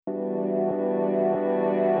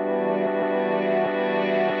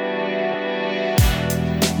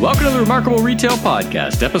Welcome to the Remarkable Retail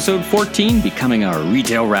Podcast, Episode 14, Becoming a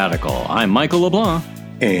Retail Radical. I'm Michael LeBlanc.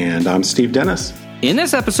 And I'm Steve Dennis. In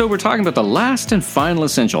this episode, we're talking about the last and final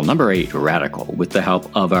essential, number 8, Radical, with the help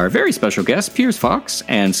of our very special guests, Piers Fox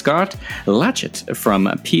and Scott Latchett from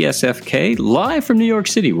PSFK, live from New York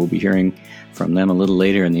City. We'll be hearing from them a little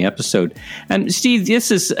later in the episode. And Steve, this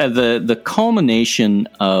is the culmination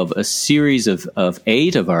of a series of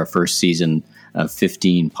 8 of our first season of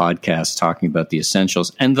 15 podcasts talking about the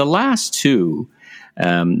essentials. And the last 2,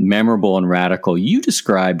 Memorable and Radical, you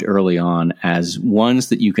described early on as ones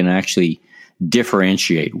that you can actually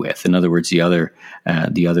differentiate with. In other words, the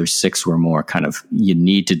other 6 were more kind of you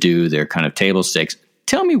need to do, they're kind of table stakes.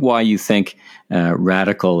 Tell me why you think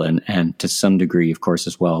Radical and to some degree, of course,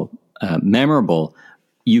 as well, Memorable,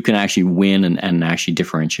 you can actually win and actually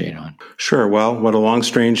differentiate on. Sure. Well, what a long,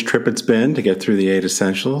 strange trip it's been to get through the 8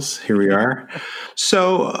 essentials. Here we are.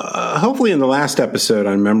 So hopefully in the last episode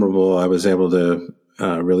on Memorable, I was able to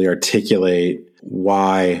really articulate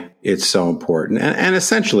why it's so important. And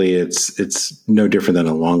essentially, it's no different than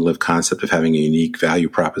a long-lived concept of having a unique value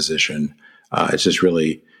proposition. It's just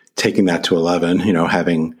really taking that to 11,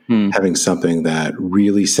 having something that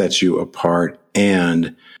really sets you apart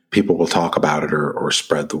and people will talk about it or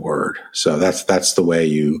spread the word. So that's the way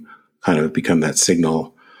you kind of become that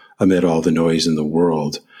signal amid all the noise in the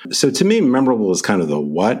world. So to me, Memorable is kind of the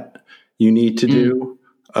what you need to do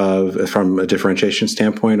from a differentiation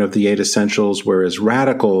standpoint of the 8 essentials, whereas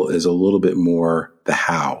Radical is a little bit more the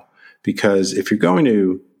how. Because if you're going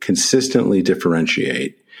to consistently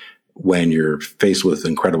differentiate when you're faced with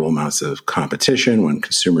incredible amounts of competition, when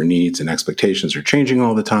consumer needs and expectations are changing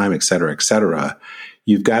all the time, et cetera,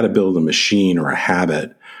 you've got to build a machine or a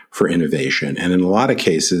habit for innovation. And in a lot of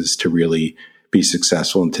cases, to really be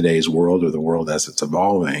successful in today's world or the world as it's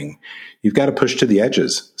evolving, you've got to push to the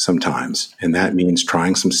edges sometimes. And that means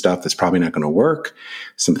trying some stuff that's probably not going to work,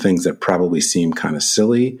 some things that probably seem kind of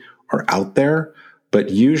silly or out there. But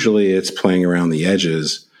usually it's playing around the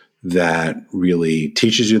edges that really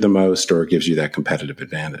teaches you the most or gives you that competitive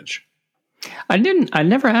advantage. I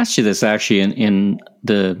never asked you this actually in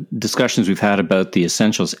the discussions we've had about the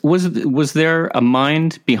essentials. Was there a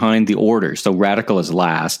mind behind the order? So Radical is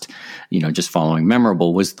last, just following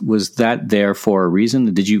Memorable. Was that there for a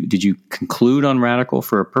reason? Did you conclude on Radical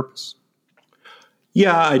for a purpose?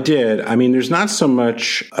 Yeah, I did. I mean, there's not so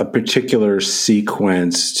much a particular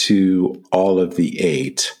sequence to all of the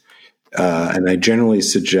 8. And I generally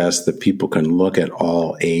suggest that people can look at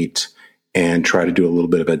all 8 and try to do a little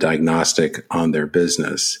bit of a diagnostic on their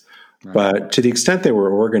business. Right. But to the extent they were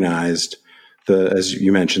organized, as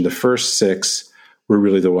you mentioned, the first 6 were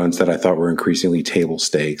really the ones that I thought were increasingly table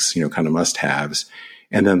stakes, kind of must-haves.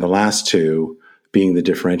 And then the last 2 being the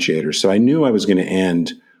differentiators. So I knew I was going to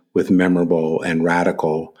end with Memorable and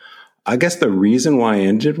Radical. I guess the reason why I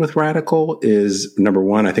ended with Radical is, number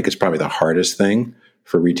one, I think it's probably the hardest thing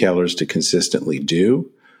for retailers to consistently do.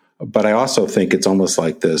 But I also think it's almost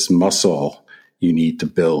like this muscle you need to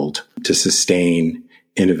build to sustain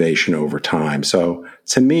innovation over time. So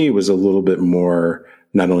to me, it was a little bit more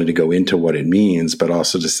not only to go into what it means, but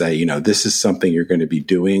also to say, this is something you're going to be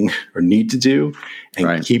doing or need to do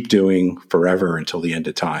and keep doing forever until the end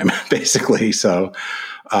of time, basically. So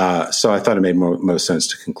I thought it made most sense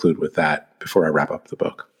to conclude with that before I wrap up the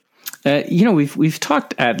book. We've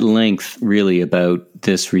talked at length really about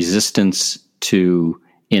this resistance to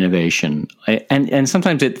innovation. And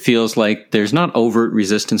sometimes it feels like there's not overt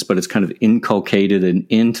resistance, but it's kind of inculcated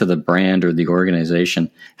into the brand or the organization.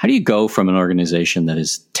 How do you go from an organization that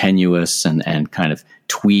is tenuous and kind of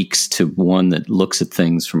tweaks to one that looks at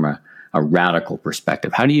things from a radical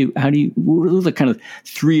perspective? What are the kind of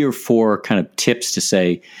 3 or 4 kind of tips to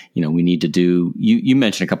say, we need to do, you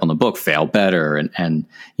mentioned a couple in the book, fail better and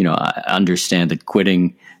understand that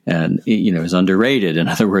quitting is underrated. In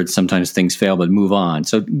other words, sometimes things fail, but move on.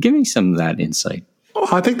 So give me some of that insight. Well,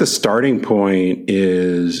 I think the starting point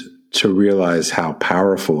is to realize how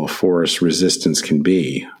powerful a force resistance can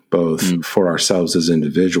be, both for ourselves as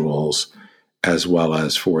individuals, as well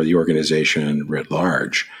as for the organization writ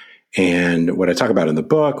large. And what I talk about in the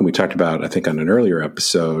book, and we talked about, I think, on an earlier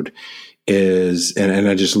episode, is, and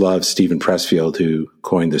I just love Stephen Pressfield, who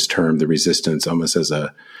coined this term, the resistance, almost as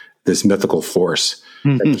this mythical force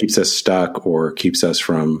that keeps us stuck or keeps us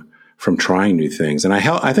from trying new things. And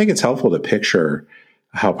I think it's helpful to picture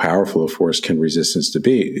how powerful a force can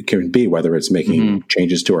be, whether it's making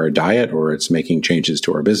changes to our diet or it's making changes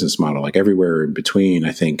to our business model. Like everywhere in between,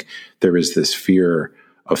 I think there is this fear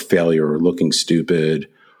of failure or looking stupid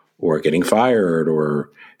or getting fired or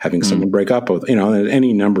having someone break up with,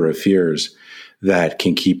 any number of fears that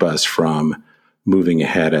can keep us from moving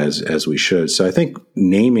ahead as we should. So I think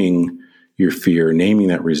naming your fear, naming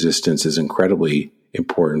that resistance is incredibly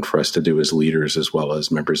important for us to do as leaders as well as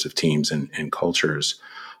members of teams and cultures.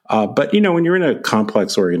 But, when you're in a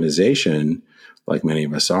complex organization, like many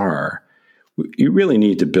of us are, you really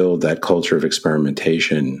need to build that culture of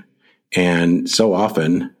experimentation. And so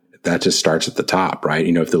often that just starts at the top, right?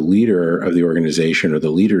 If the leader of the organization or the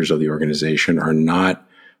leaders of the organization are not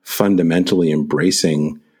fundamentally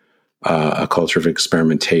embracing a culture of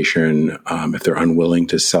experimentation, if they're unwilling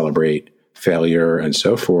to celebrate failure and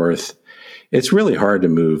so forth, it's really hard to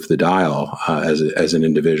move the dial as an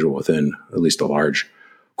individual within at least a large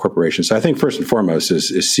corporation. So I think first and foremost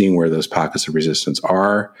is seeing where those pockets of resistance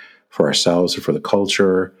are for ourselves or for the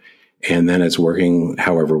culture, and then it's working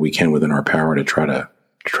however we can within our power to try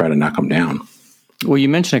to knock them down. Well, you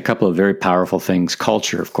mentioned a couple of very powerful things,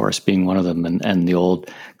 culture, of course, being one of them, and the old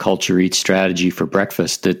culture eats strategy for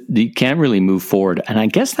breakfast, that you can't really move forward. And I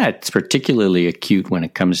guess that's particularly acute when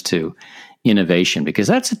it comes to innovation, because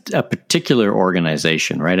that's a particular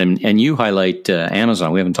organization, right? And you highlight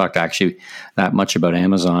Amazon. We haven't talked actually that much about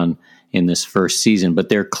Amazon in this first season, but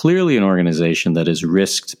they're clearly an organization that has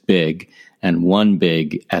risked big and won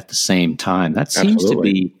big at the same time. That seems to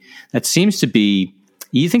be.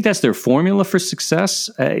 You think that's their formula for success?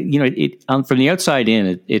 From the outside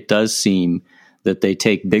in, it does seem that they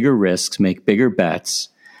take bigger risks, make bigger bets,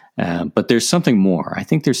 but there's something more. I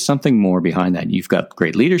think there's something more behind that. You've got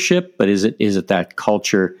great leadership, but is it that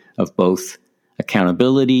culture of both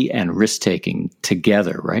accountability and risk taking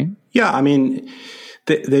together, right? Yeah,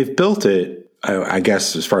 they've built it. I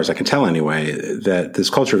guess, as far as I can tell anyway, that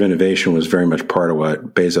this culture of innovation was very much part of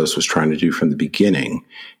what Bezos was trying to do from the beginning,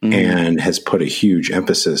 and has put a huge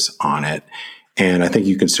emphasis on it. And I think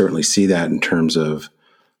you can certainly see that in terms of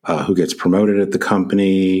who gets promoted at the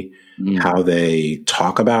company, how they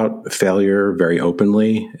talk about failure very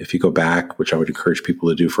openly. If you go back, which I would encourage people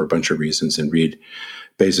to do for a bunch of reasons, and read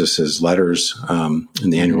Bezos's letters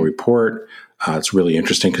in the annual report, it's really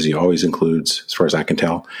interesting because he always includes, as far as I can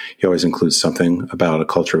tell, something about a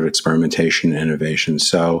culture of experimentation and innovation.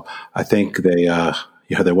 So I think they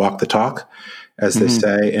walk the talk, as they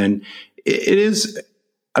say. And it is,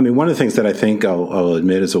 one of the things that I think I'll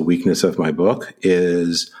admit is a weakness of my book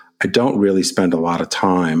is I don't really spend a lot of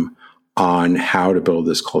time on how to build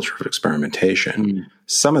this culture of experimentation.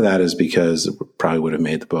 Some of that is because it probably would have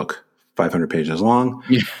made the book 500 pages long.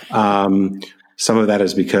 Some of that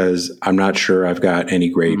is because I'm not sure I've got any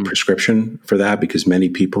great prescription for that, because many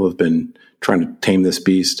people have been trying to tame this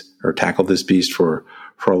beast or tackle this beast for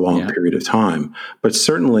a long period of time. But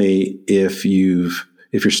certainly if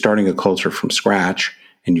you're starting a culture from scratch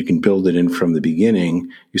and you can build it in from the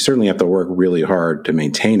beginning, you certainly have to work really hard to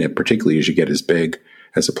maintain it, particularly as you get as big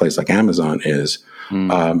as a place like Amazon is.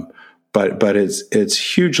 But it's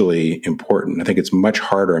hugely important. I think it's much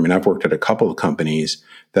harder. I've worked at a couple of companies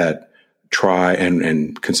that try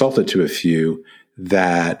and consulted to a few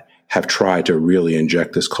that have tried to really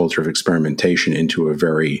inject this culture of experimentation into a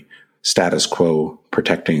very status quo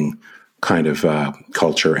protecting kind of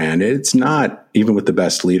culture. And it's not, even with the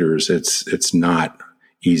best leaders, it's not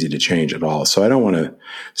easy to change at all. So I don't want to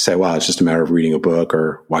say, well, it's just a matter of reading a book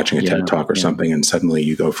or watching a TED Talk or something, and suddenly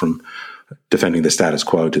you go from defending the status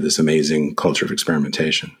quo to this amazing culture of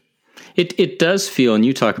experimentation. It does feel, and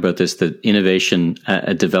you talk about this, that innovation,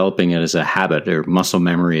 developing it as a habit or muscle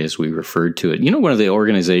memory, as we referred to it. One of the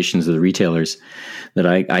organizations, the retailers that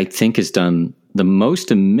I think has done the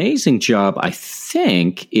most amazing job, I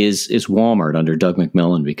think, is Walmart under Doug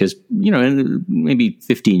McMillon, because, maybe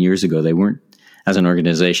 15 years ago, they weren't, as an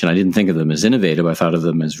organization, I didn't think of them as innovative. I thought of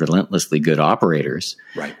them as relentlessly good operators.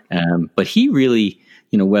 Right. But he really,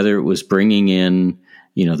 whether it was bringing in,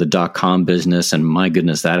 the .com business, and my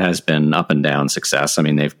goodness, that has been up and down success.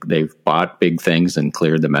 They've bought big things and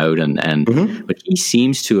cleared them out, but he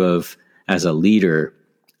seems to have, as a leader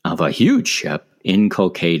of a huge ship,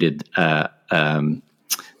 inculcated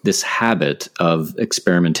this habit of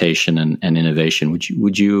experimentation and innovation.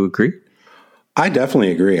 Would you agree? I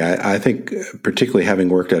definitely agree. I think, particularly having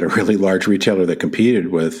worked at a really large retailer that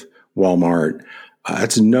competed with Walmart,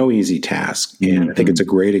 it's no easy task, and I think it's a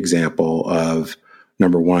great example of,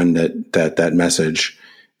 number one, that message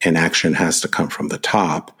and action has to come from the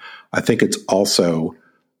top. I think it's also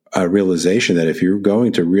a realization that if you're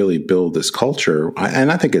going to really build this culture,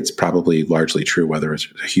 and I think it's probably largely true, whether it's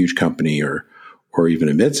a huge company or even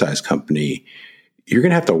a mid-sized company, you're going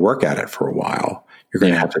to have to work at it for a while. You're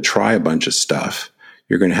going to have to try a bunch of stuff.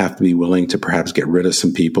 You're going to have to be willing to perhaps get rid of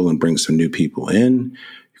some people and bring some new people in.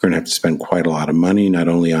 You're going to have to spend quite a lot of money, not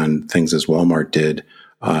only on things as Walmart did,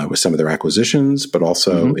 with some of their acquisitions, but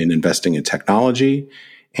also in investing in technology.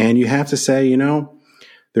 And you have to say,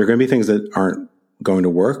 there are going to be things that aren't going to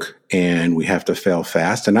work, and we have to fail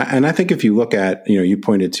fast. And I think if you look at, you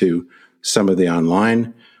pointed to some of the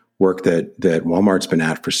online work that Walmart's been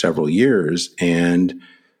at for several years, and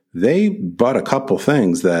they bought a couple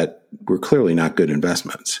things that were clearly not good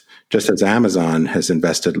investments, just as Amazon has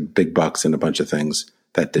invested big bucks in a bunch of things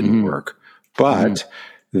that didn't work. But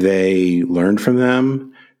they learned from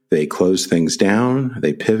them. They closed things down.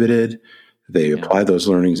 They pivoted. They applied those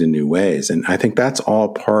learnings in new ways. And I think that's all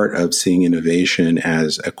part of seeing innovation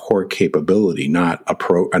as a core capability, not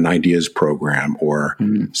an ideas program or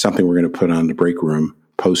something we're going to put on the break room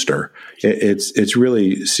poster. It's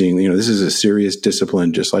really seeing, this is a serious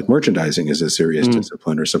discipline, just like merchandising is a serious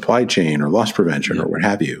discipline, or supply chain or loss prevention or what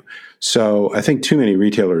have you. So I think too many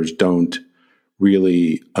retailers don't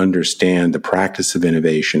really understand the practice of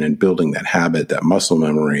innovation and building that habit, that muscle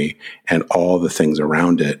memory, and all the things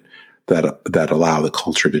around it that allow the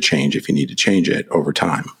culture to change if you need to change it over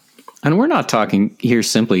time. And we're not talking here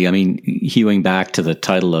simply, hewing back to the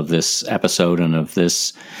title of this episode and of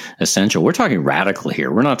this essential, we're talking radical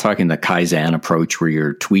here. We're not talking the Kaizen approach where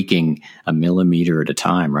you're tweaking a millimeter at a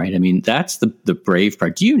time, right? That's the brave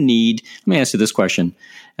part. Let me ask you this question,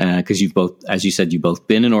 because you've both, as you said, you've both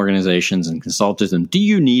been in organizations and consulted them. Do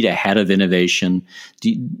you need a head of innovation?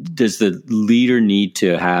 Does the leader need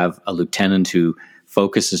to have a lieutenant who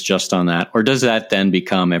focuses just on that? Or does that then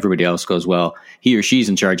become everybody else goes, well, he or she's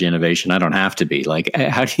in charge of innovation, I don't have to be? Like,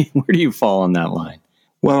 where do you fall on that line?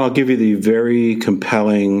 Well, I'll give you the very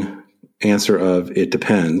compelling answer of it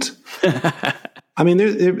depends.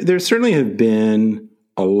 There certainly have been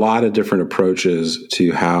a lot of different approaches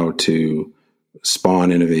to how to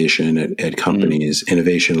spawn innovation at companies,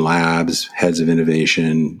 innovation labs, heads of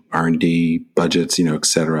innovation, R&D budgets, et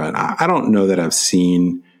cetera. And I don't know that I've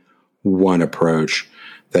seen one approach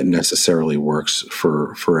that necessarily works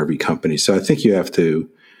for every company. So I think you have to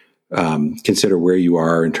consider where you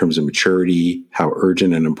are in terms of maturity. How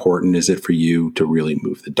urgent and important is it for you to really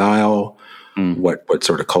move the dial? What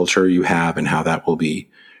sort of culture you have and how that will be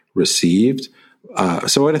received.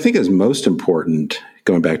 So what I think is most important,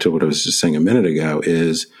 going back to what I was just saying a minute ago,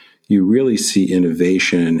 is you really see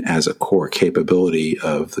innovation as a core capability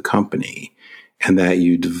of the company, and that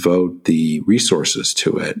you devote the resources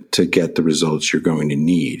to it to get the results you're going to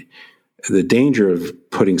need. The danger of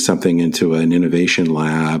putting something into an innovation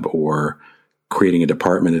lab or creating a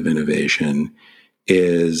department of innovation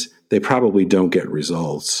is they probably don't get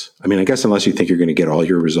results. I guess unless you think you're going to get all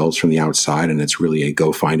your results from the outside and it's really a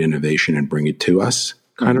go find innovation and bring it to us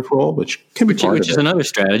kind of role, which can be part of it. Which is another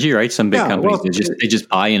strategy, right? Some big companies, they just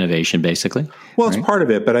buy innovation, basically. Well, it's part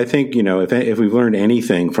of it, but I think, if we've learned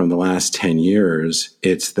anything from the last 10 years,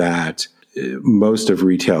 it's that most of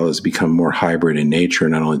retail has become more hybrid in nature,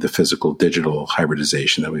 not only the physical digital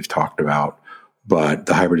hybridization that we've talked about, but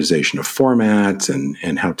the hybridization of formats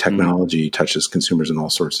and how technology touches consumers in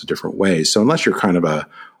all sorts of different ways. So unless you're kind of a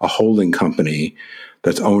holding company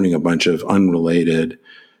that's owning a bunch of unrelated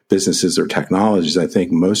businesses or technologies, I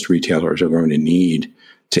think most retailers are going to need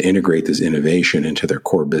to integrate this innovation into their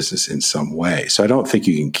core business in some way. So I don't think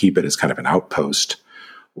you can keep it as kind of an outpost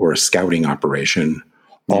or a scouting operation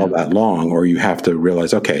all that long, or you have to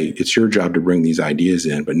realize, okay, it's your job to bring these ideas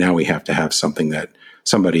in, but now we have to have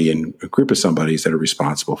somebody in a group of somebodies that are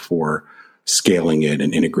responsible for scaling it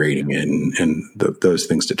and integrating it and those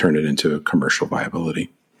things to turn it into a commercial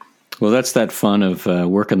viability. Well, that's that fun of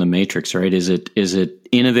work in the matrix, right? Is it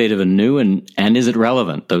innovative and new, and is it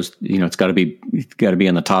relevant? Those, it's got to be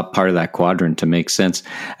on the top part of that quadrant to make sense.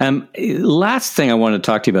 Last thing I want to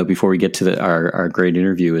talk to you about before we get to our great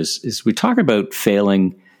interview is we talk about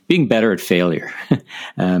failing, being better at failure.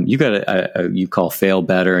 You've got you call fail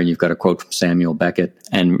better, and you've got a quote from Samuel Beckett,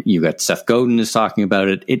 and you got Seth Godin is talking about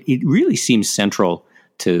it. It really seems central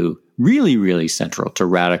to. Really, really central to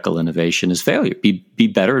radical innovation is failure. Be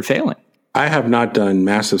better at failing. I have not done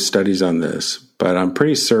massive studies on this, but I'm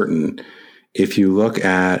pretty certain if you look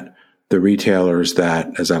at the retailers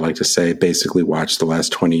that, as I like to say, basically watched the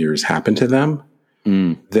last 20 years happen to them,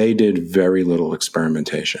 they did very little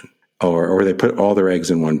experimentation, or they put all their eggs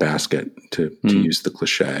in one basket, to use the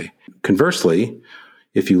cliche. Conversely,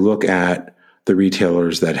 if you look at the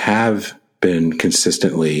retailers that have been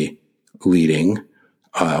consistently leading,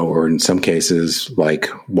 or in some cases like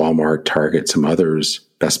Walmart, Target, some others,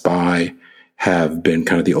 Best Buy, have been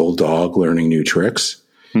kind of the old dog learning new tricks.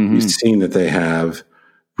 You've seen that they have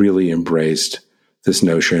really embraced this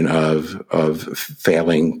notion of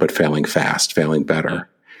failing, but failing fast, failing better.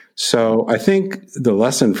 So I think the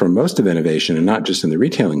lesson from most of innovation, and not just in the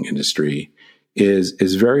retailing industry,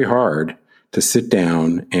 is very hard to sit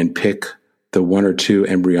down and pick the one or two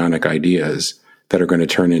embryonic ideas that are going to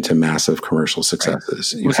turn into massive commercial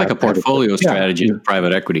successes. Right. It's like a portfolio strategy of a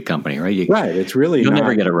private equity company, right? Right. It's really You'll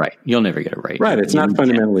never get it right. You'll never get it right. Right. It's not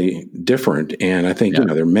fundamentally different. And I think,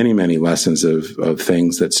 there are many, many lessons of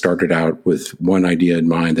things that started out with one idea in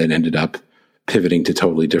mind that ended up pivoting to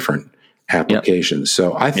totally different applications.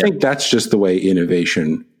 So I think that's just the way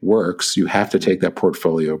innovation works. You have to take that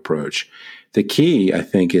portfolio approach. The key, I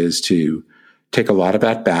think, is to take a lot of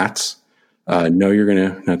at-bats. Know you're going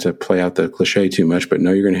to, not to play out the cliche too much, but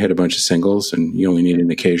know you're going to hit a bunch of singles and you only need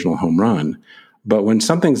an occasional home run. But when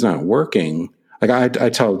something's not working, like I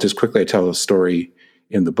tell a story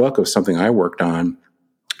in the book of something I worked on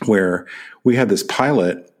where we had this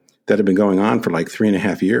pilot that had been going on for like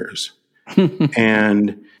 3.5 years.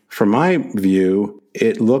 And from my view,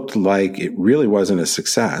 it looked like it really wasn't a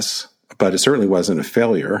success, but it certainly wasn't a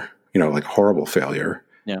failure, like a horrible failure.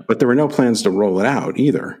 Yeah. But there were no plans to roll it out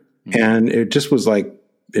either. And it just was like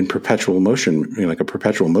in perpetual motion, like a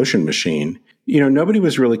perpetual motion machine. Nobody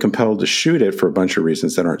was really compelled to shoot it for a bunch of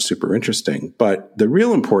reasons that aren't super interesting. But the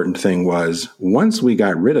real important thing was once we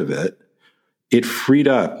got rid of it, it freed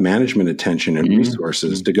up management attention and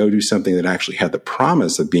resources to go do something that actually had the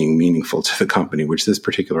promise of being meaningful to the company, which this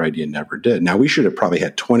particular idea never did. Now, we should have probably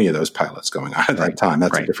had 20 of those pilots going on at that time.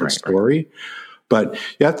 That's a different story. But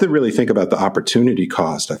you have to really think about the opportunity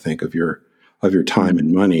cost, I think, of your time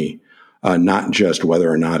and money, not just whether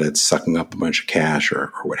or not it's sucking up a bunch of cash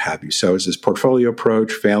or what have you. So it's this portfolio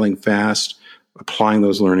approach, failing fast, applying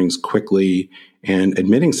those learnings quickly, and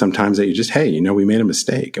admitting sometimes that we made a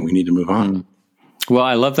mistake and we need to move on. Well,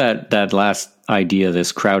 I love that last idea,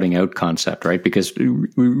 this crowding out concept, right? Because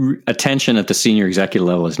attention at the senior executive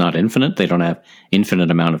level is not infinite. They don't have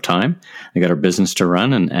infinite amount of time. They got a business to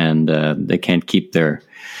run, and they can't keep their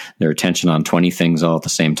attention on 20 things all at the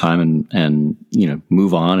same time and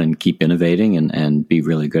move on and keep innovating and be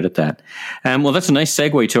really good at that. Well, that's a nice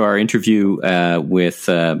segue to our interview with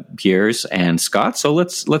Piers and Scott. So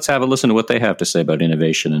let's have a listen to what they have to say about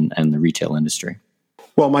innovation and the retail industry.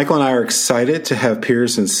 Well, Michael and I are excited to have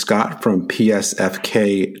Piers and Scott from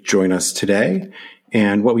PSFK join us today.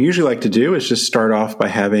 And what we usually like to do is just start off by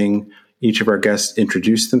having each of our guests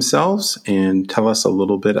introduce themselves and tell us a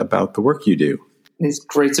little bit about the work you do. It's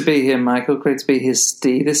great to be here, Michael. Great to be here,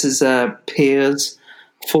 Steve. This is Piers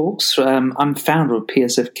Fawkes. I'm founder of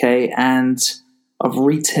PSFK and of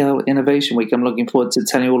Retail Innovation Week. I'm looking forward to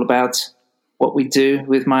telling you all about what we do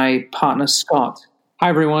with my partner, Scott. Hi,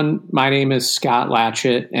 everyone. My name is Scott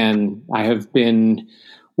Latchett, and I have been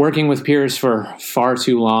working with Piers for far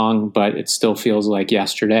too long, but it still feels like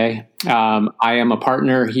yesterday. I am a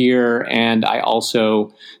partner here, and I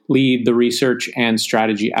also lead the research and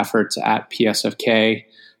strategy efforts at PSFK.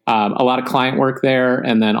 A lot of client work there,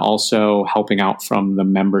 and then also helping out from the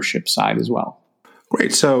membership side as well.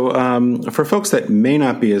 Great. So for folks that may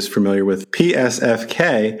not be as familiar with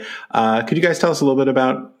PSFK, could you guys tell us a little bit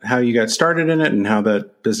about how you got started in it and how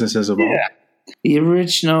that business has evolved? Yeah. The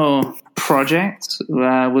original project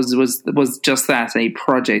was just that, a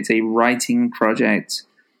project, a writing project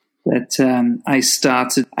that I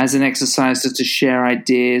started as an exercise to share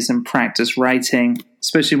ideas and practice writing,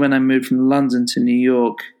 especially when I moved from London to New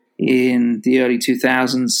York in the early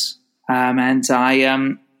 2000s. And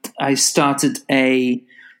I started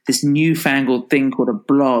this newfangled thing called a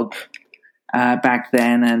blog back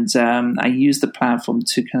then, and I used the platform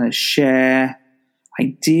to kind of share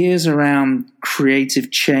ideas around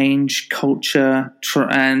creative change, culture,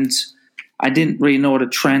 and I didn't really know what a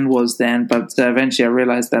trend was then, but eventually I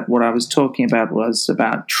realized that what I was talking about was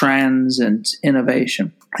about trends and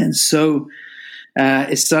innovation. And so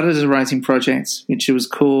it started as a writing project, which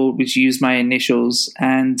used my initials,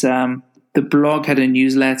 and the blog had a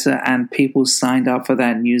newsletter, and people signed up for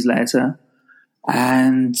that newsletter.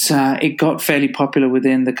 And it got fairly popular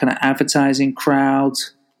within the kind of advertising crowd,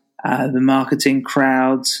 the marketing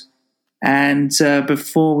crowd. And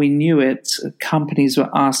before we knew it, companies were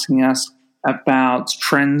asking us about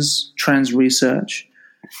trends research,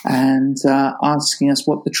 and asking us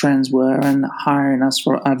what the trends were and hiring us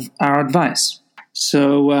for our advice.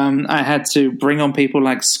 So I had to bring on people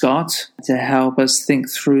like Scott to help us think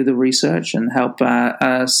through the research and help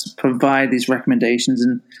us provide these recommendations.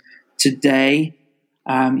 And today,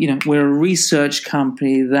 we're a research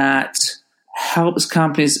company that helps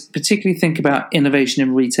companies particularly think about innovation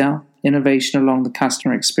in retail, innovation along the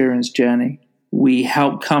customer experience journey. We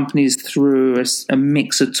help companies through a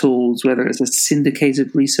mix of tools, whether it's a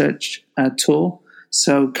syndicated research tool,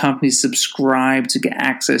 so companies subscribe to get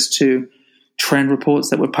access to trend reports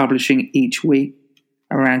that we're publishing each week.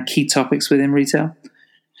 around key topics within retail.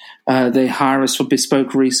 They hire us for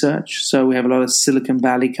bespoke research. So we have a lot of Silicon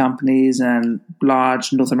Valley companies and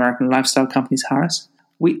large North American lifestyle companies hire us.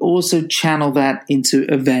 We also channel that into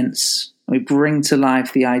events. We bring to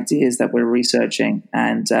life the ideas that we're researching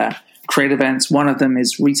and create events. One of them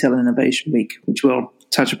is Retail Innovation Week, which we'll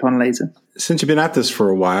touch upon later. Since you've been at this for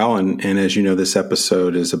a while, and as you know, this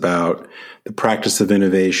episode is about the practice of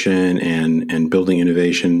innovation and building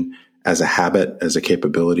innovation as a habit, as a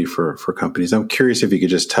capability for companies. I'm curious if you could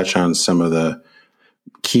just touch on some of the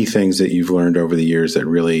key things that you've learned over the years that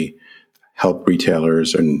really help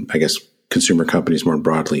retailers and, I guess, consumer companies more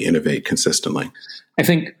broadly innovate consistently. I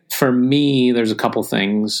think for me, there's a couple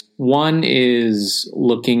things. One is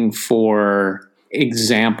looking for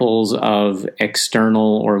examples of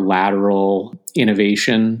external or lateral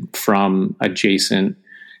innovation from adjacent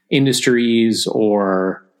industries,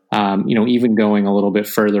 or even going a little bit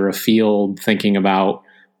further afield, thinking about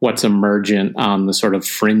what's emergent on the sort of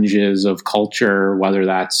fringes of culture, whether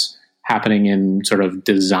that's happening in sort of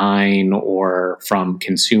design or from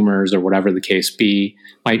consumers or whatever the case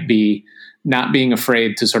might be, not being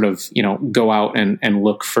afraid to sort of, go out and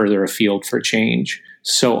look further afield for change.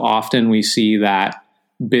 So often we see that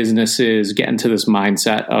businesses get into this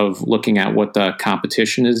mindset of looking at what the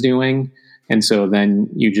competition is doing. And so then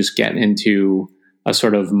you just get into a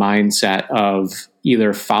sort of mindset of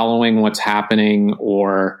either following what's happening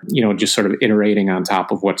or, just sort of iterating on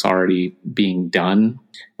top of what's already being done.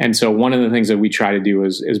 And so one of the things that we try to do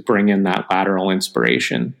is bring in that lateral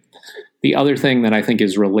inspiration. The other thing that I think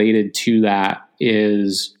is related to that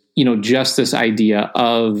is, just this idea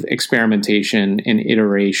of experimentation and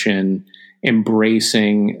iteration,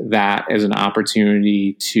 embracing that as an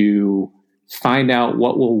opportunity to find out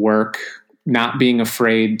what will work, not being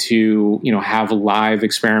afraid to, have live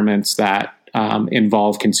experiments that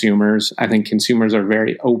involve consumers. I think consumers are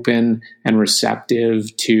very open and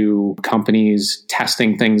receptive to companies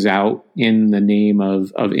testing things out in the name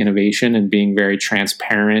of innovation and being very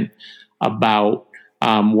transparent about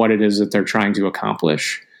what it is that they're trying to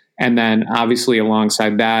accomplish. And then obviously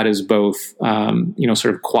alongside that is both,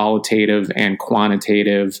 sort of qualitative and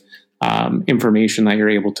quantitative information that you're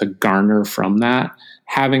able to garner from that.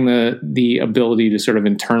 Having the ability to sort of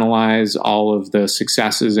internalize all of the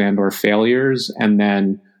successes and or failures, and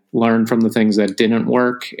then learn from the things that didn't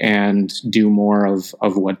work and do more of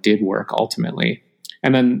what did work ultimately.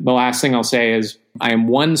 And then the last thing I'll say is I am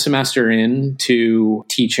one semester into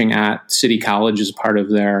teaching at City College as part of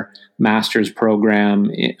their master's program.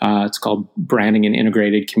 It's called Branding and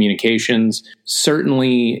Integrated Communications.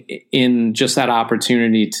 Certainly in just that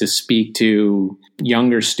opportunity to speak to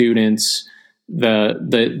younger students,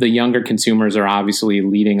 the younger consumers are obviously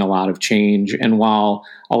leading a lot of change. And while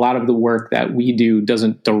a lot of the work that we do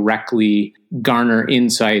doesn't directly garner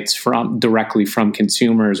insights directly from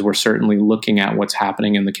consumers, we're certainly looking at what's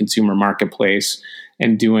happening in the consumer marketplace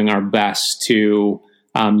and doing our best to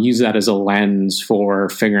use that as a lens for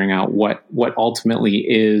figuring out what ultimately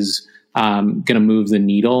is going to move the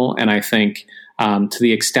needle. And I think to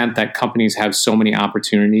the extent that companies have so many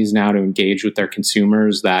opportunities now to engage with their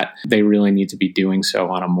consumers, that they really need to be doing so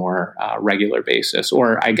on a more regular basis,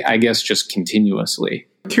 or I guess just continuously.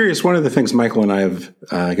 I'm curious, one of the things Michael and I have,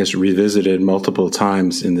 revisited multiple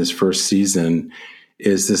times in this first season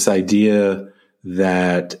is this idea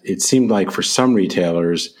that it seemed like for some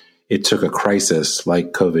retailers, it took a crisis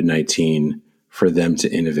like COVID-19 for them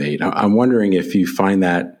to innovate. I'm wondering if you find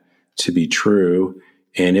that to be true.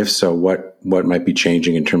 And if so, what might be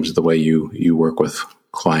changing in terms of the way you work with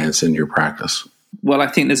clients in your practice? Well, I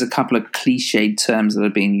think there's a couple of cliched terms that are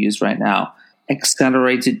being used right now.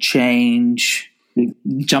 Accelerated change,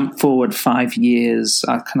 jump forward 5 years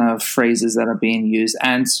are kind of phrases that are being used.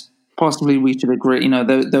 And possibly we should agree,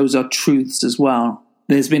 those are truths as well.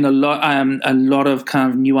 There's been a lot of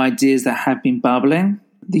kind of new ideas that have been bubbling.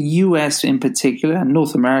 The US in particular,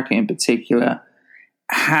 North America in particular,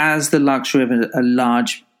 has the luxury of a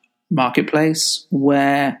large marketplace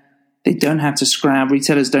where they don't have to scramble.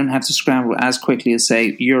 Retailers don't have to scramble as quickly as,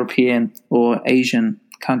 say, European or Asian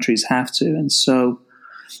countries have to. And so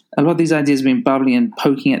a lot of these ideas have been bubbling and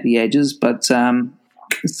poking at the edges, but I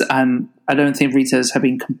don't think retailers have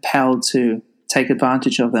been compelled to take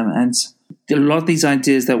advantage of them. And a lot of these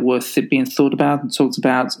ideas that were being thought about and talked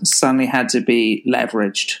about suddenly had to be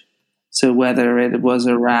leveraged. So whether it was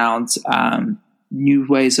around new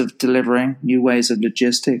ways of delivering, new ways of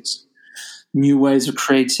logistics, new ways of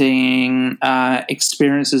creating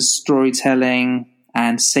experiences, storytelling,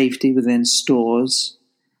 and safety within stores.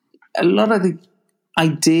 A lot of the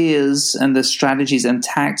ideas and the strategies and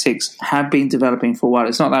tactics have been developing for a while.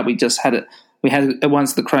 It's not like we just had we had,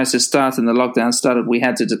 once the crisis started and the lockdown started, we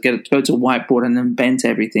had to go to a whiteboard and invent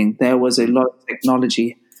everything. There was a lot of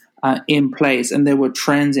technology in place, and there were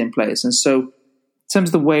trends in place. And so in terms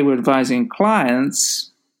of the way we're advising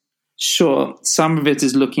clients, sure, some of it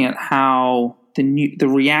is looking at how the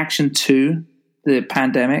reaction to the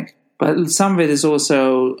pandemic, but some of it is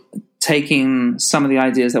also taking some of the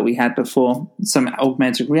ideas that we had before, some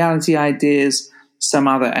augmented reality ideas, some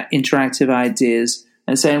other interactive ideas,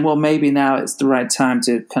 and saying, well, maybe now it's the right time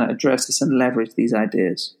to kind of address this and leverage these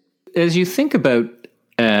ideas. As you think about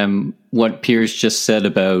what Piers just said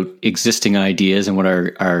about existing ideas and what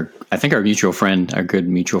I think our good mutual friend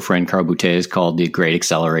Carl Boutet has called the Great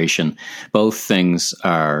Acceleration, both things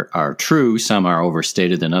are true. Some are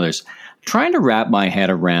overstated than others. Trying to wrap my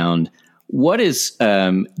head around what is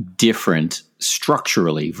different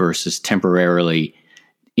structurally versus temporarily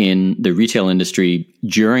in the retail industry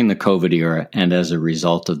during the COVID era and as a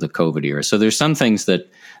result of the COVID era. So there's some things that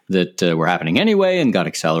were happening anyway and got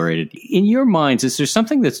accelerated. In your minds, is there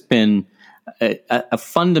something that's been a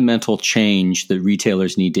fundamental change that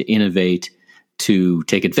retailers need to innovate to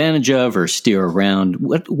take advantage of or steer around?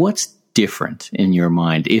 What's different in your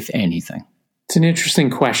mind, if anything? It's an interesting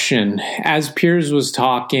question. As Piers was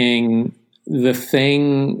talking, the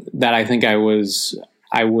thing that I think I was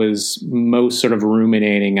most sort of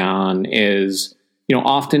ruminating on is,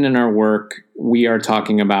 often in our work, we are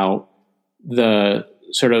talking about the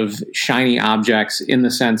sort of shiny objects in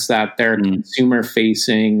the sense that they're consumer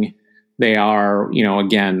facing. They are,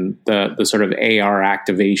 again, the sort of AR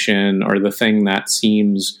activation or the thing that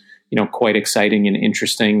seems, quite exciting and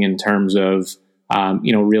interesting in terms of,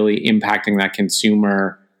 really impacting that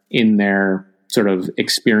consumer in their sort of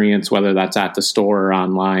experience, whether that's at the store or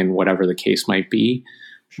online, whatever the case might be.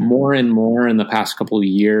 More and more in the past couple of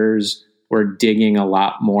years, we're digging a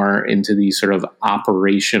lot more into these sort of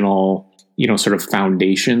operational, sort of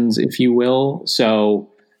foundations, if you will. So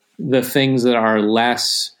the things that are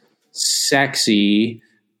less sexy,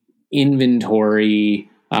 inventory,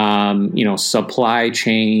 supply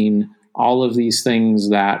chain, all of these things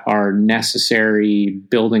that are necessary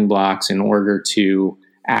building blocks in order to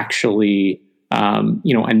actually,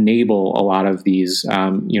 enable a lot of these,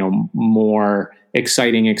 more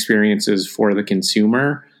exciting experiences for the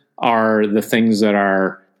consumer are the things that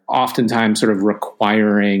are oftentimes sort of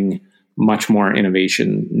requiring much more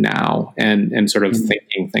innovation now and sort of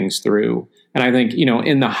thinking things through. And I think,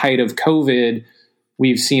 in the height of COVID,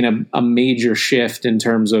 we've seen a major shift in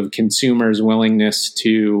terms of consumers' willingness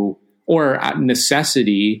to, or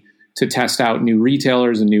necessity to test out new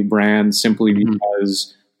retailers and new brands simply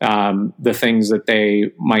because the things that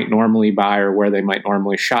they might normally buy or where they might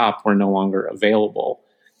normally shop were no longer available.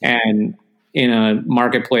 And in a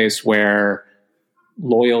marketplace where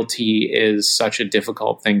loyalty is such a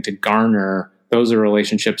difficult thing to garner, those are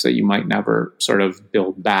relationships that you might never sort of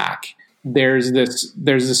build back. There's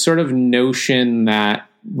this sort of notion that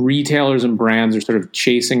retailers and brands are sort of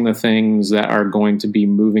chasing the things that are going to be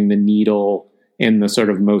moving the needle in the sort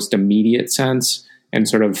of most immediate sense, and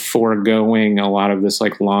sort of foregoing a lot of this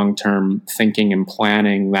like long-term thinking and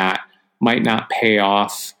planning that might not pay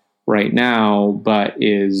off right now, but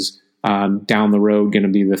is down the road going to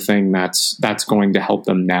be the thing that's going to help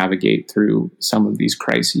them navigate through some of these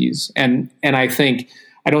crises. And I think,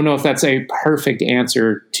 I don't know if that's a perfect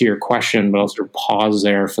answer to your question, but I'll sort of pause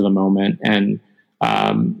there for the moment and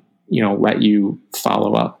let you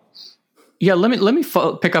follow up. Yeah, let me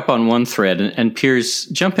pick up on one thread and Piers,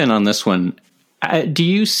 jump in on this one. Do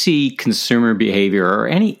you see consumer behavior or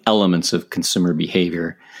any elements of consumer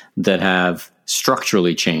behavior that have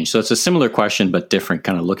structurally changed? So it's a similar question, but different,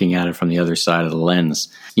 kind of looking at it from the other side of the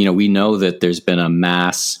lens. We know that there's been a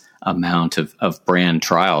mass amount of brand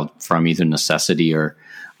trial from either necessity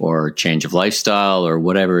or change of lifestyle or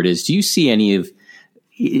whatever it is. Do you see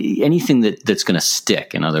anything that's going to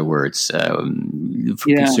stick? In other words,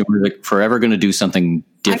 consumers are forever going to do something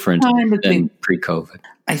different than pre-COVID.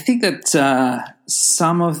 I think that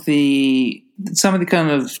some of the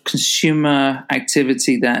kind of consumer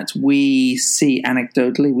activity that we see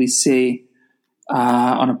anecdotally, we see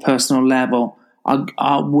on a personal level,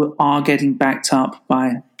 are getting backed up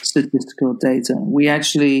by statistical data. We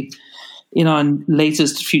actually, in our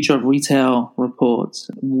latest Future of Retail report,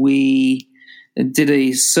 we did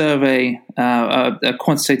a survey, a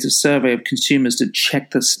quantitative survey of consumers to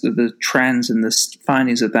check the trends and the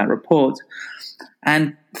findings of that report.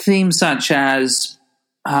 And themes such as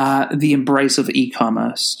the embrace of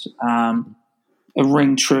e-commerce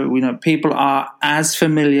ring true. People are as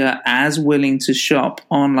familiar, as willing to shop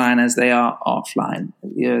online as they are offline.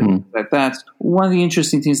 Like that. One of the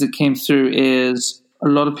interesting things that came through is a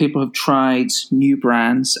lot of people have tried new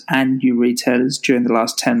brands and new retailers during the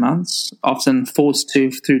last 10 months, often forced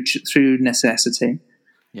to through necessity.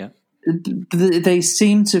 Yeah. They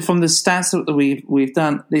seem to, from the stats that we've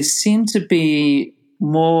done, they seem to be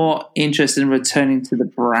more interested in returning to the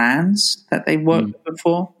brands that they worked with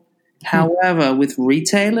before. However, with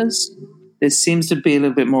retailers, there seems to be a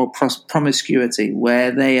little bit more promiscuity where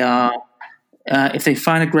they are, if they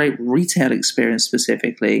find a great retail experience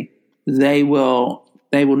specifically, they will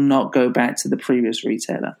not go back to the previous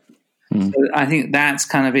retailer. So I think that's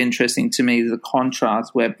kind of interesting to me, the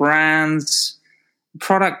contrast where brand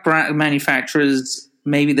manufacturers,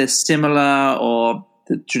 maybe they're similar, or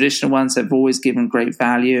the traditional ones have always given great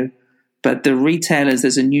value. But the retailers,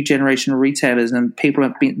 there's a new generation of retailers, and people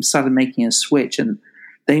have started making a switch, and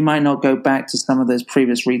they might not go back to some of those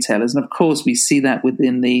previous retailers. And of course, we see that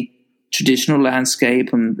within the traditional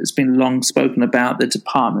landscape, and it's been long spoken about the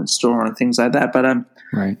department store and things like that. But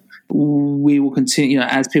right. We will continue,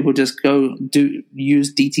 as people just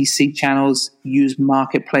use DTC channels, use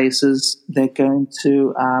marketplaces. They're going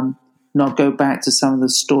to not go back to some of the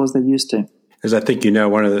stores they used to. As I think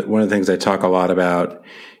one of the things I talk a lot about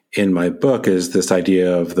in my book is this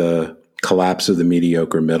idea of the collapse of the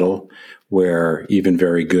mediocre middle, where even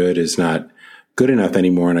very good is not good enough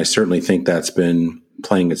anymore. And I certainly think that's been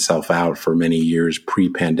playing itself out for many years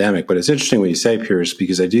pre-pandemic. But it's interesting what you say, Piers,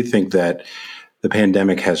 because I do think that the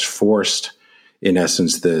pandemic has forced, in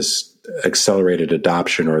essence, this accelerated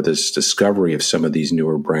adoption or this discovery of some of these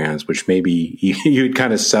newer brands, which maybe you'd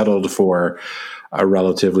kind of settled for a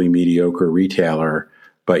relatively mediocre retailer,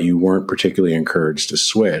 but you weren't particularly encouraged to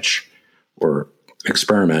switch or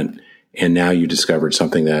experiment. And now you discovered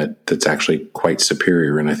something that's actually quite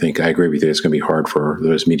superior. And I think I agree with you. It's going to be hard for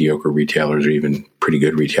those mediocre retailers or even pretty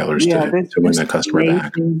good retailers to win that customer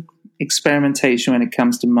back. Experimentation when it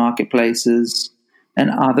comes to marketplaces and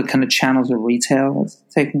other kind of channels of retail that's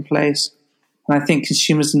taking place. And I think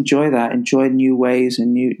consumers enjoy new ways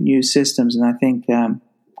and new systems. And I think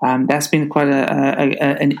that's been quite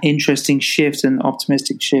an interesting shift, an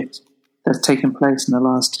optimistic shift that's taken place in the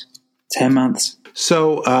last 10 months.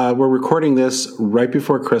 So we're recording this right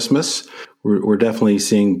before Christmas. We're definitely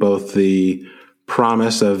seeing both the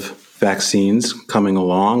promise of vaccines coming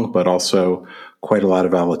along, but also quite a lot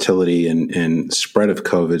of volatility and spread of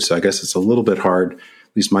COVID. So I guess it's a little bit hard.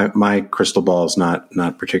 At least my crystal ball is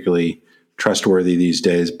not particularly trustworthy these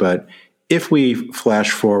days. But if we flash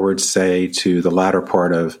forward, say, to the latter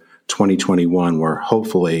part of 2021, where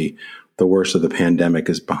hopefully the worst of the pandemic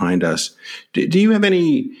is behind us, do you have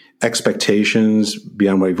any expectations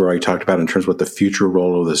beyond what you've already talked about in terms of what the future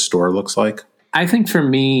role of the store looks like? I think for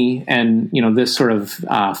me, and this sort of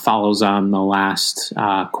follows on the last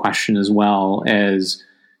question as well, as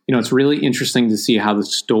it's really interesting to see how the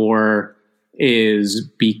store is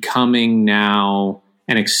becoming now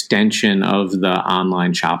an extension of the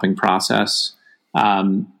online shopping process.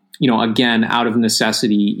 Again, out of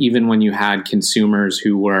necessity, even when you had consumers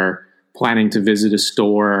who were planning to visit a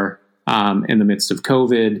store in the midst of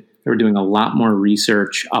COVID, they were doing a lot more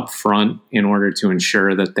research up front in order to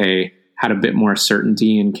ensure that they had a bit more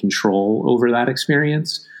certainty and control over that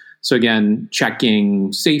experience. So again,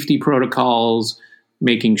 checking safety protocols,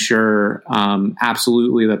 making sure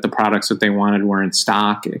absolutely that the products that they wanted were in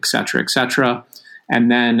stock, et cetera, et cetera.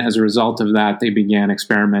 And then as a result of that, they began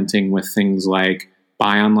experimenting with things like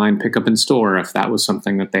buy online, pick up in store, if that was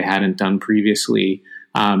something that they hadn't done previously.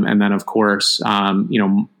 And then, of course,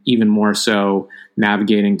 even more so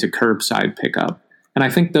navigating to curbside pickup. And I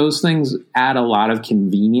think those things add a lot of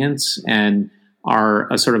convenience and are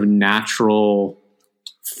a sort of natural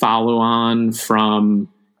follow-on from,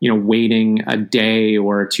 waiting a day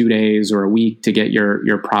or 2 days or a week to get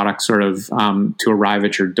your product sort of to arrive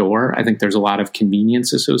at your door. I think there's a lot of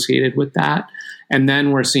convenience associated with that. And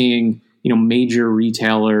then we're seeing, major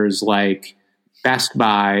retailers like Best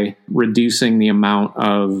Buy reducing the amount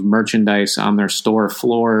of merchandise on their store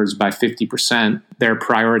floors by 50%. They're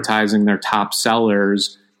prioritizing their top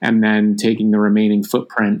sellers and then taking the remaining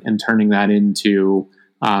footprint and turning that into,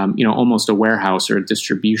 almost a warehouse or a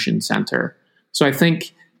distribution center. So I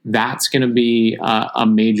think that's going to be a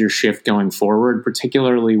major shift going forward,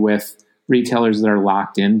 particularly with retailers that are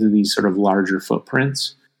locked into these sort of larger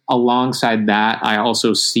footprints. Alongside that, I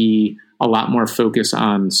also see a lot more focus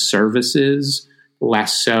on services,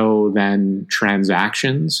 less so than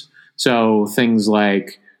transactions. So things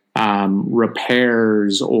like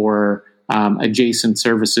repairs or adjacent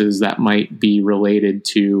services that might be related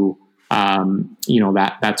to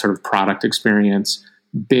that sort of product experience.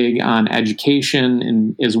 Big on education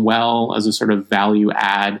and as well as a sort of value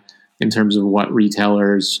add. in terms of what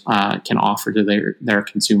retailers can offer to their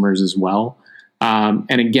consumers as well.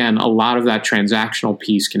 And again, a lot of that transactional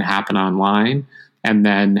piece can happen online, and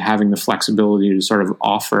then having the flexibility to sort of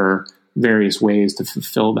offer various ways to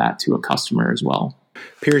fulfill that to a customer as well.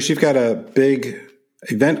 Piers, you've got a big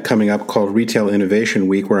event coming up called Retail Innovation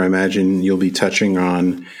Week, where I imagine you'll be touching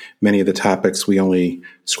on many of the topics we only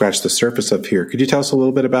scratched the surface of here. Could you tell us a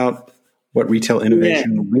little bit about what Retail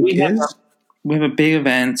Innovation Week is? We have a big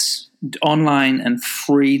event, online and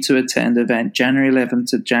free to attend event, January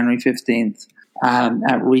 11th to January 15th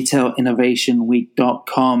at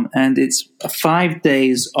retailinnovationweek.com. And it's 5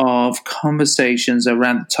 days of conversations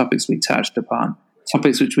around the topics we touched upon,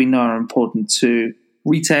 topics which we know are important to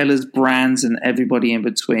retailers, brands, and everybody in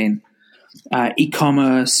between.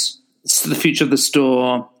 E-commerce, the future of the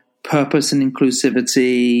store, purpose and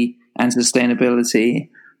inclusivity and sustainability,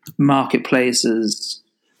 marketplaces.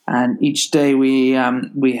 And each day we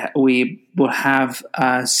will have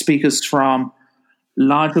speakers from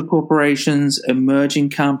larger corporations, emerging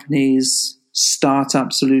companies,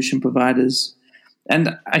 startup solution providers.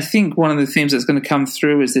 And I think one of the themes that's going to come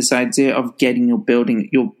through is this idea of getting your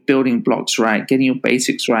building blocks right, getting your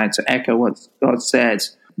basics right, to echo what Scott said.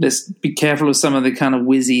 Let's be careful of some of the kind of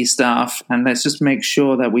whizzy stuff, and let's just make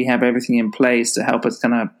sure that we have everything in place to help us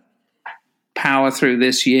kind of power through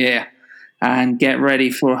this year and get ready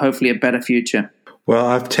for hopefully a better future. Well,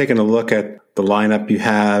 I've taken a look at the lineup you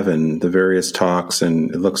have and the various talks,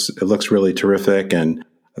 and it looks really terrific. And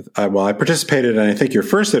I participated in, I think, your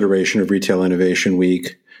first iteration of Retail Innovation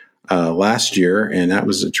Week last year, and that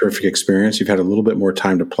was a terrific experience. You've had a little bit more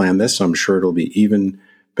time to plan this, so I'm sure it'll be even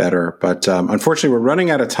better. But unfortunately, we're running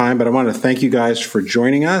out of time, but I want to thank you guys for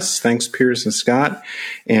joining us. Thanks, Piers and Scott.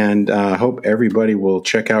 And I hope everybody will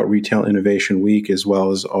check out Retail Innovation Week, as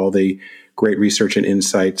well as all the great research and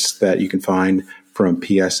insights that you can find from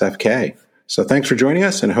PSFK. So thanks for joining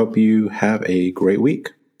us, and I hope you have a great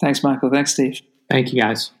week. Thanks, Michael. Thanks, Steve. Thank you,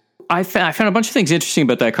 guys. I found a bunch of things interesting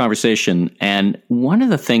about that conversation. And one of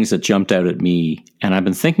the things that jumped out at me, and I've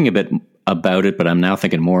been thinking a bit about it, but I'm now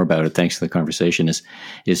thinking more about it thanks to the conversation,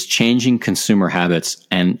 is changing consumer habits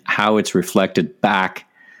and how it's reflected back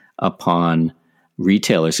upon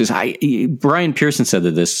retailers. Because Brian Pearson said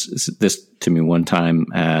that this to me one time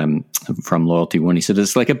from Loyalty One. He said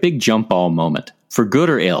it's like a big jump ball moment, for good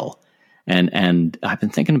or ill. And I've been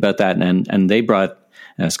thinking about that, and they brought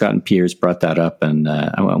Scott and Piers brought that up, and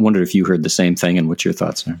I wondered if you heard the same thing, and what your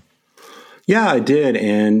thoughts are. Yeah, I did.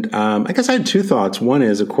 And I guess I had two thoughts. One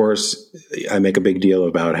is, of course, I make a big deal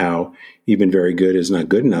about how even very good is not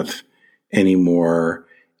good enough anymore.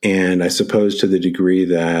 And I suppose to the degree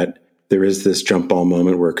that there is this jump ball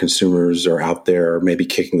moment where consumers are out there maybe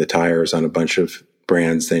kicking the tires on a bunch of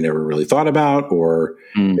brands they never really thought about, or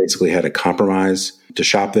basically had to compromise to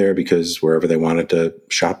shop there because wherever they wanted to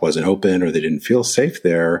shop wasn't open, or they didn't feel safe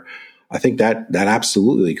there. I think that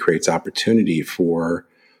absolutely creates opportunity for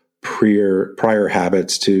prior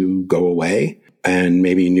habits to go away, and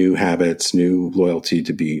maybe new habits, new loyalty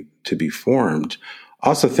to be formed. I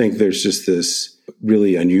also think there's just this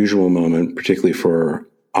really unusual moment, particularly for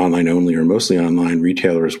online only or mostly online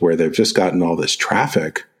retailers, where they've just gotten all this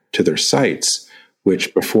traffic to their sites,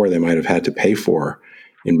 which before they might have had to pay for,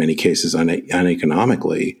 in many cases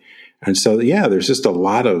uneconomically. And so, yeah, there's just a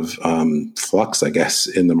lot of flux, I guess,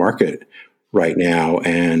 in the market right now.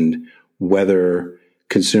 And whether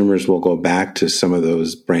consumers will go back to some of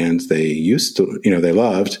those brands they used to, they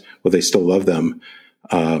loved, well, they still love them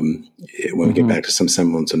when we get back to some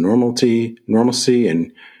semblance of normalcy.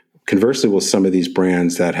 And conversely, will some of these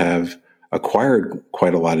brands that have acquired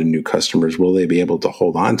quite a lot of new customers, will they be able to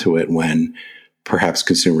hold on to it when perhaps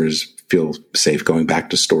consumers feel safe going back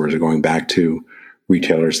to stores or going back to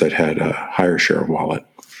retailers that had a higher share of wallet?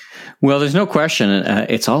 Well, there's no question.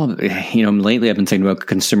 It's all, lately I've been thinking about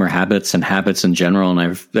consumer habits and habits in general.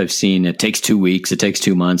 And I've seen it takes 2 weeks, it takes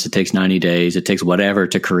 2 months, it takes 90 days, it takes whatever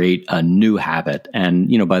to create a new habit. And,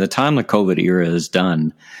 by the time the COVID era is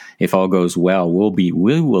done, if all goes well, we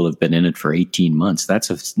will have been in it for 18 months.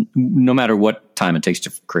 No matter what time it takes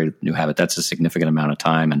to create a new habit, that's a significant amount of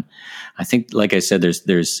time. And I think, like I said,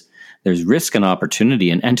 there's risk and opportunity.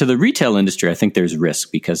 And to the retail industry, I think there's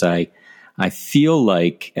risk, because I feel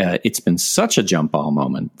like it's been such a jump ball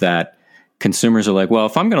moment that consumers are like, well,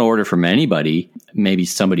 if I'm going to order from anybody, maybe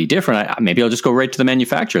somebody different, maybe I'll just go right to the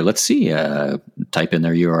manufacturer. Let's see, type in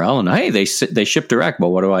their URL, and hey, they ship direct.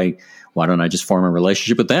 Well, why don't I just form a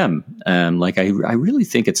relationship with them? I really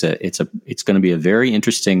think it's going to be a very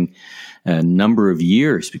interesting number of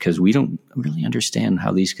years, because we don't really understand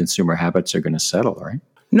how these consumer habits are going to settle, right?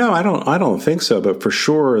 No, I don't think so. But for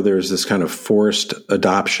sure, there's this kind of forced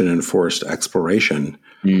adoption and forced exploration.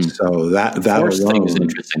 So that forced alone thing is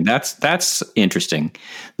interesting. That's interesting.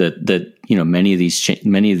 That many of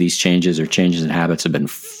these changes in habits have been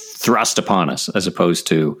thrust upon us, as opposed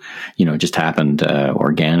to just happened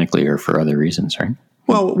organically or for other reasons, right?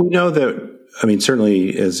 Well, we know that. I mean,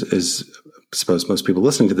 certainly, as I suppose most people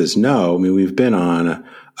listening to this know, I mean, we've been on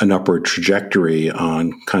an upward trajectory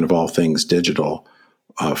on kind of all things digital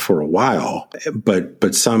for a while,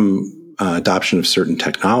 but some adoption of certain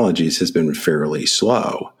technologies has been fairly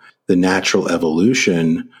slow. The natural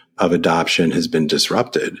evolution of adoption has been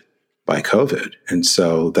disrupted by COVID. And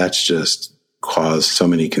so that's just caused so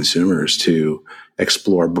many consumers to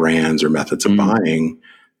explore brands or methods of buying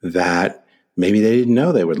that maybe they didn't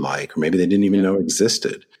know they would like, or maybe they didn't even know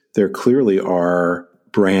existed. There clearly are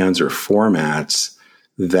brands or formats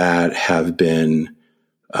that have been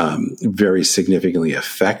very significantly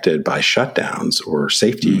affected by shutdowns or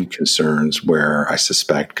safety concerns, where I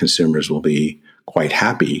suspect consumers will be quite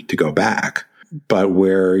happy to go back, but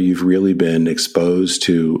where you've really been exposed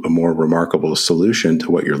to a more remarkable solution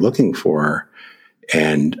to what you're looking for,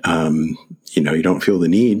 and you don't feel the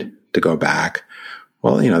need to go back.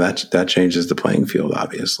 Well, that changes the playing field,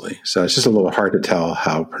 obviously. So it's just a little hard to tell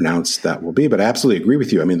how pronounced that will be. But I absolutely agree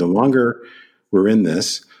with you. I mean, the longer we're in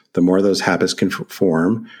this, the more those habits can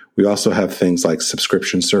form. We also have things like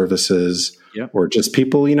subscription services, or just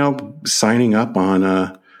people, signing up on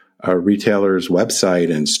a retailer's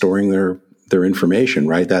website and storing their information,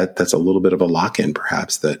 right? That's a little bit of a lock-in,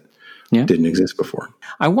 perhaps, that didn't exist before.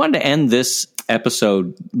 I wanted to end this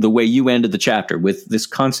episode the way you ended the chapter, with this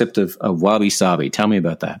concept of wabi-sabi. Tell me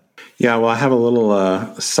about that. Yeah, well, I have a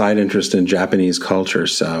little side interest in Japanese culture,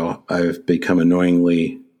 so I've become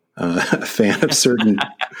annoyingly a fan of certain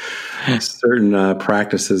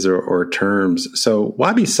practices or terms. So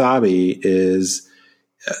wabi-sabi is,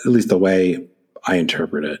 at least the way I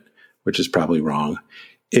interpret it, which is probably wrong,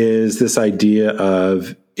 is this idea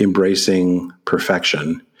of embracing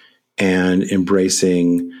perfection and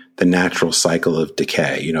embracing the natural cycle of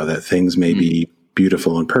decay. That things may be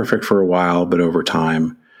beautiful and perfect for a while, but over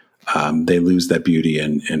time, they lose that beauty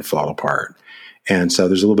and fall apart. And so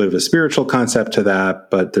there's a little bit of a spiritual concept to that,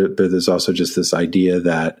 but there's also just this idea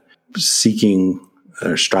that seeking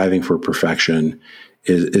or striving for perfection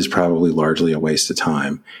is probably largely a waste of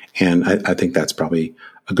time. And I think that's probably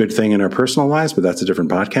a good thing in our personal lives, but that's a different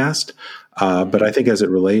podcast. But I think as it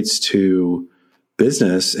relates to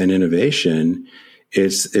business and innovation,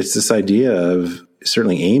 it's this idea of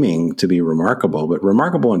certainly aiming to be remarkable, but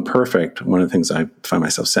remarkable and perfect. One of the things I find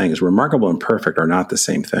myself saying is remarkable and perfect are not the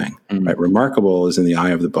same thing, right? Remarkable is in the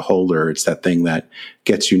eye of the beholder. It's that thing that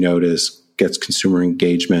gets you noticed, gets consumer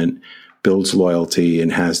engagement, builds loyalty,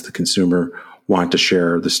 and has the consumer want to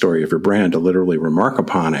share the story of your brand, to literally remark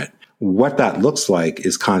upon it. What that looks like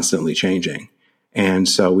is constantly changing. And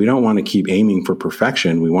so we don't want to keep aiming for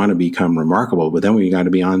perfection. We want to become remarkable, but then we got to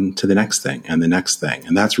be on to the next thing and the next thing.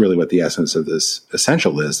 And that's really what the essence of this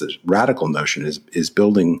essential is. This radical notion is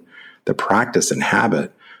building the practice and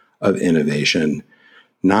habit of innovation,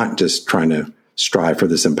 not just trying to strive for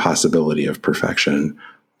this impossibility of perfection,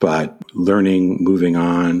 but learning, moving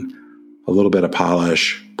on, a little bit of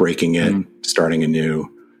polish, breaking it, starting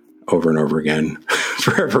anew, over and over again,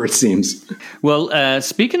 forever it seems. Well,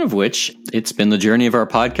 speaking of which, it's been the journey of our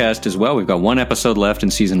podcast as well. We've got one episode left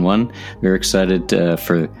in season 1. We're excited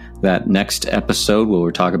for that next episode where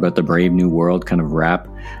we'll talk about the Brave New World, kind of wrap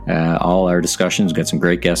all our discussions. We've got some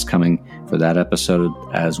great guests coming for that episode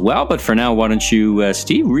as well. But for now, why don't you,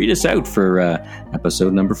 Steve, read us out for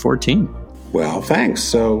episode number 14. Well, thanks.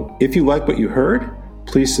 So if you like what you heard,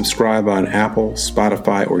 please subscribe on Apple,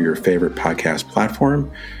 Spotify, or your favorite podcast platform.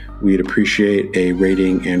 We'd appreciate a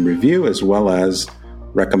rating and review, as well as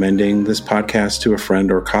recommending this podcast to a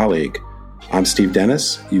friend or colleague. I'm Steve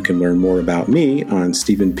Dennis. You can learn more about me on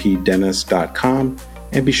stephenpdennis.com,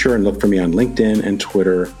 and be sure and look for me on LinkedIn and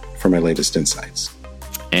Twitter for my latest insights.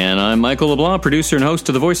 And I'm Michael LeBlanc, producer and host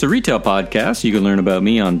of the Voice of Retail podcast. You can learn about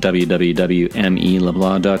me on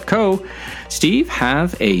www.meleblanc.co. Steve,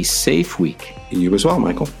 have a safe week. You as well,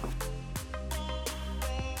 Michael.